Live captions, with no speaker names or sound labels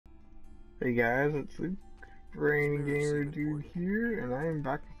Hey guys, it's Luke, Brain Gamer Dude here, and I am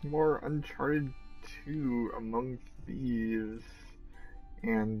back with more Uncharted 2 Among Thieves.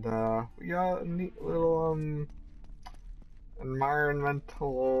 And we got a neat little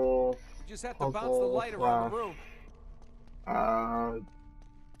environmental You just have to bounce the puzzle light around the room.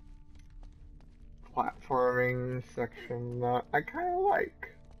 Platforming section that I kind of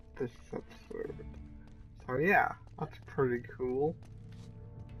like this episode. So yeah, that's pretty cool.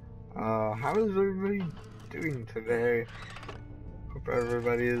 How is everybody doing today? Hope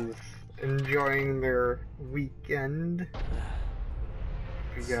everybody is enjoying their weekend.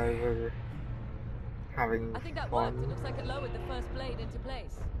 If you guys are having I think that fun. worked. It looks like it lowered the first blade into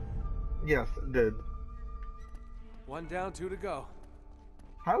place. Yes, it did. One down, two to go.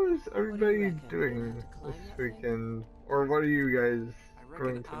 How is everybody reckon? doing Have to climb this that thing? weekend? Or what are you guys I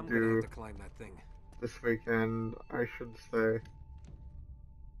going reckon to I'm gonna do have to climb that thing. this weekend, I should say?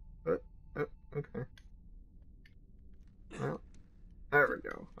 Okay. Well, there we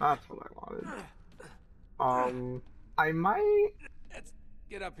go. That's what I wanted. I might Let's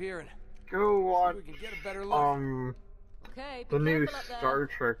get up here and go watch, see if we can get a better look. Okay, be the new careful up there. Star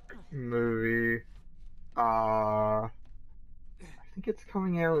Trek movie. I think it's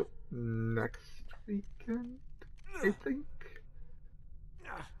coming out next weekend, I think.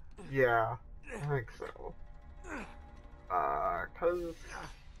 Yeah, I think so. 'Cause,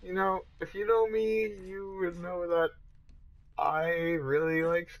 you know, if you know me, you would know that I really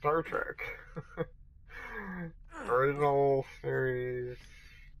like Star Trek. Original series,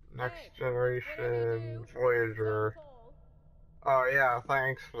 Next Generation, Voyager. Oh yeah,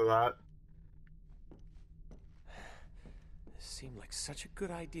 thanks for that. This seemed like such a good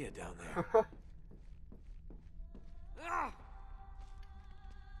idea down there.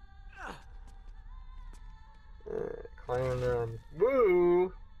 Climbing in.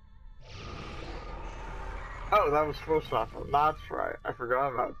 Woo! Oh, that was supposed to happen. That's right. I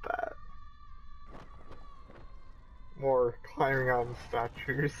forgot about that. More climbing on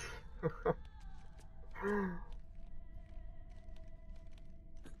statues.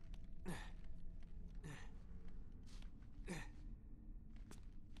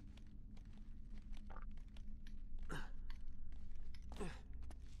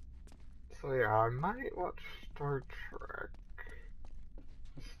 So yeah, I might watch Star Trek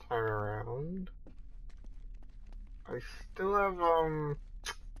this time around. I still have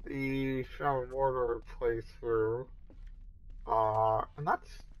the Shadow Mordor playthrough, and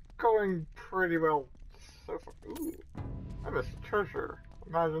that's going pretty well so far. Ooh, I missed a treasure.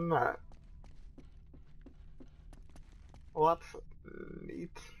 Imagine that. Well, that's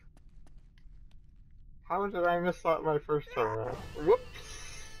neat. How did I miss that my first time around? Whoops!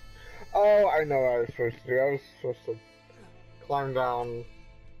 Oh, I know what I was supposed to do. I was supposed to climb down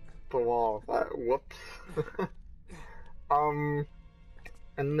the wall of that. Whoops.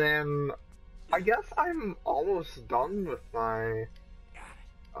 And then I guess I'm almost done with my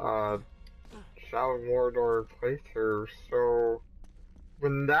Shadow Mordor playthrough, so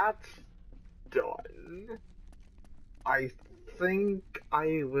when that's done, I think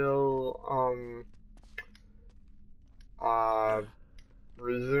I will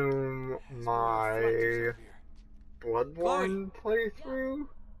resume my Bloodborne playthrough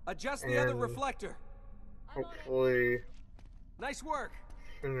Adjust the other and reflector. hopefully Nice work.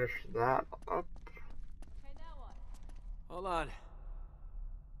 finish that up. Okay, now what? Hold on.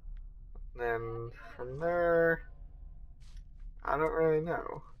 Then from there, I don't really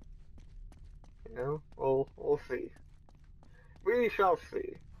know. You know, we'll see. We shall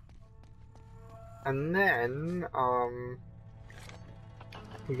see. And then,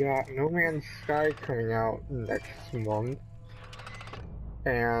 we got No Man's Sky coming out next month.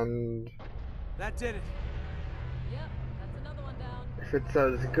 And That did it. Yep, that's another one down. if it's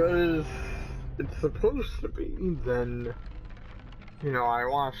as good as it's supposed to be, then, you know, I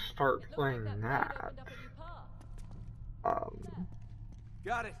want to start It looks playing like that. blade opened up a new path.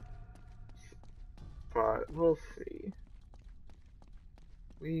 Got it. But we'll see.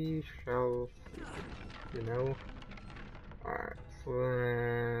 We shall see, you know? Alright, so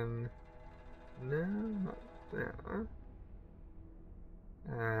then... No, not there.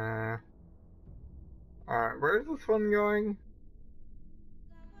 Alright, where's this one going?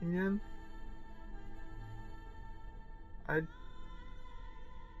 Again?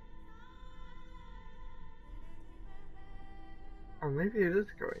 Or maybe it is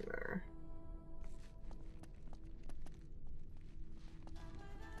going there.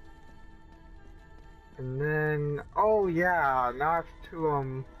 And then, oh yeah, now I have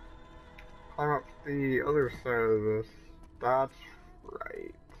to climb up the other side of this. That's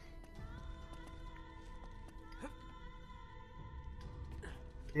right.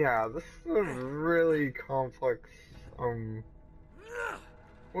 Yeah, this is a really complex, whoops.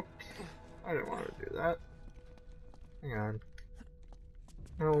 I didn't want to do that. Hang on.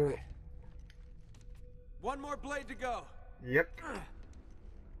 No. Alright. One more blade to go. Yep.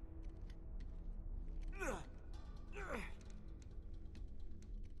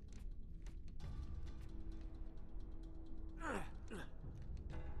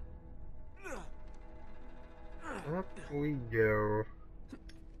 Up we go.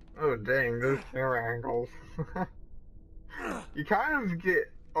 Oh dang, those camera angles. You kind of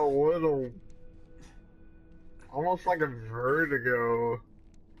get a little, almost like a vertigo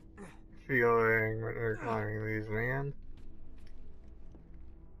feeling when you're climbing these, man.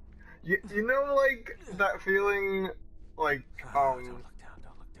 You know, like, that feeling, like, Don't look down,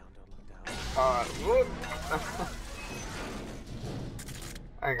 don't look down, don't look down. whoop.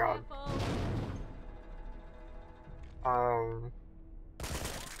 Hang on. Careful.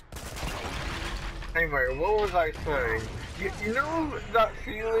 Anyway, what was I saying? You know that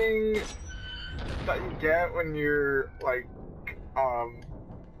feeling that you get when you're, like,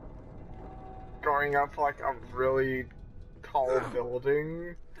 going up, like, a really tall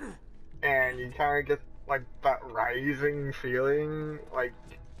building, and you kind of get, like, that rising feeling, like,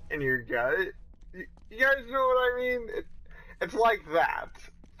 in your gut? You guys know what I mean? It's like that,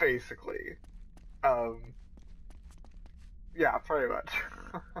 basically. Yeah, pretty much.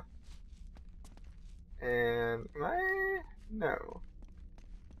 And no.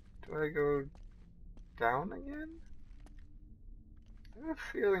 Do I go down again? I have a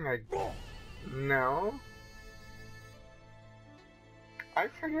feeling no. I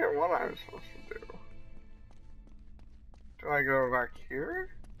forget what I'm supposed to do. Do I go back here?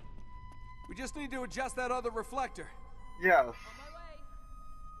 We just need to adjust that other reflector. Yes. On my way.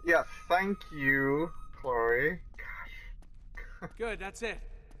 Yes, thank you, Chloe. Good, that's it.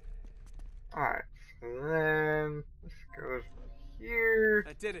 Alright, so then this goes here.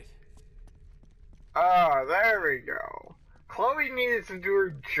 That did it. Ah, there we go. Chloe needed to do her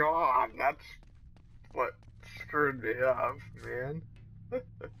job. That's what screwed me up, man.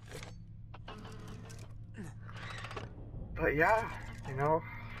 But yeah, you know,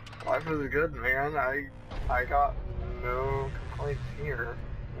 life is good, man. I got no complaints here,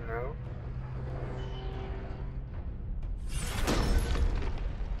 you know.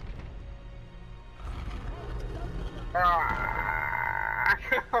 Ah!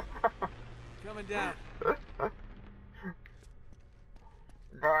 Coming down.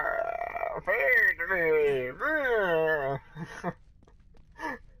 Feed me!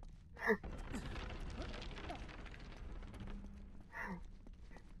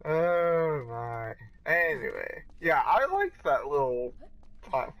 Oh my. Anyway, yeah, I like that little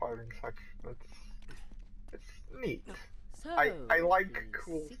platforming section. It's neat. So, I like the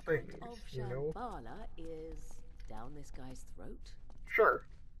cool secret things, of you know? Shambhala is down this guy's throat? Sure.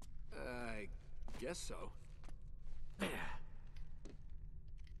 I guess so.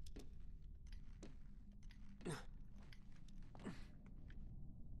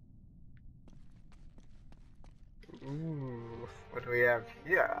 Ooh, what do we have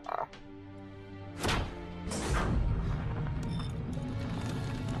here?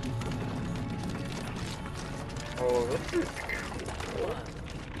 Oh, this is cool.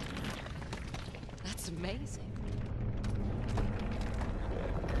 That's amazing.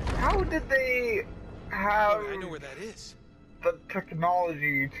 How did they have I know where that is. the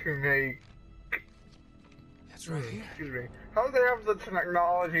technology to make... That's right here. Excuse me. How did they have the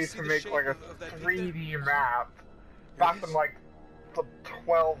technology See to the make shape like a of that pit 3D map back it in is. like the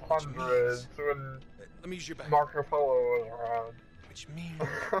 1200s when Let me use your back. Marco Polo was around? Which means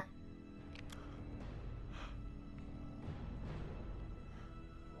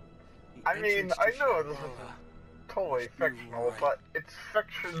I mean, I know this is totally must be fictional, right but it's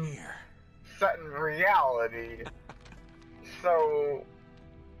fiction here. set in reality. So,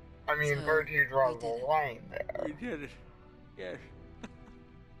 I mean, So, where do you draw we the did it. line there? We did it. Yes.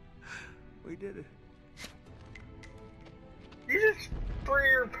 We did it. You just threw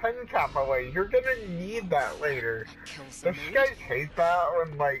your pen cap away. You're gonna need that later. Kill some Don't you mood? guys hate that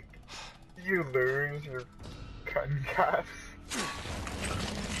when, like, you lose your pen caps?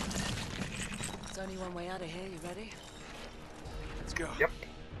 There's only one way out of here, you ready? Let's go. Yep.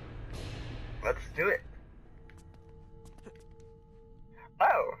 Let's do it.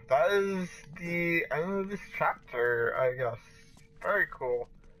 Oh, that is the end of this chapter, I guess. Very cool.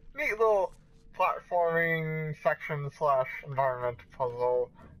 Neat little platforming section slash environment puzzle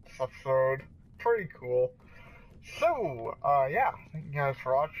this episode. Pretty cool. So, yeah, thank you guys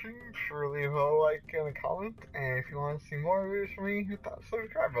for watching. Be sure to leave a like and a comment, and if you want to see more videos from me, hit that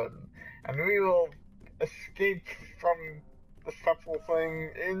subscribe button. And we will escape from the shuffle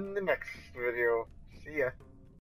thing in the next video. See ya.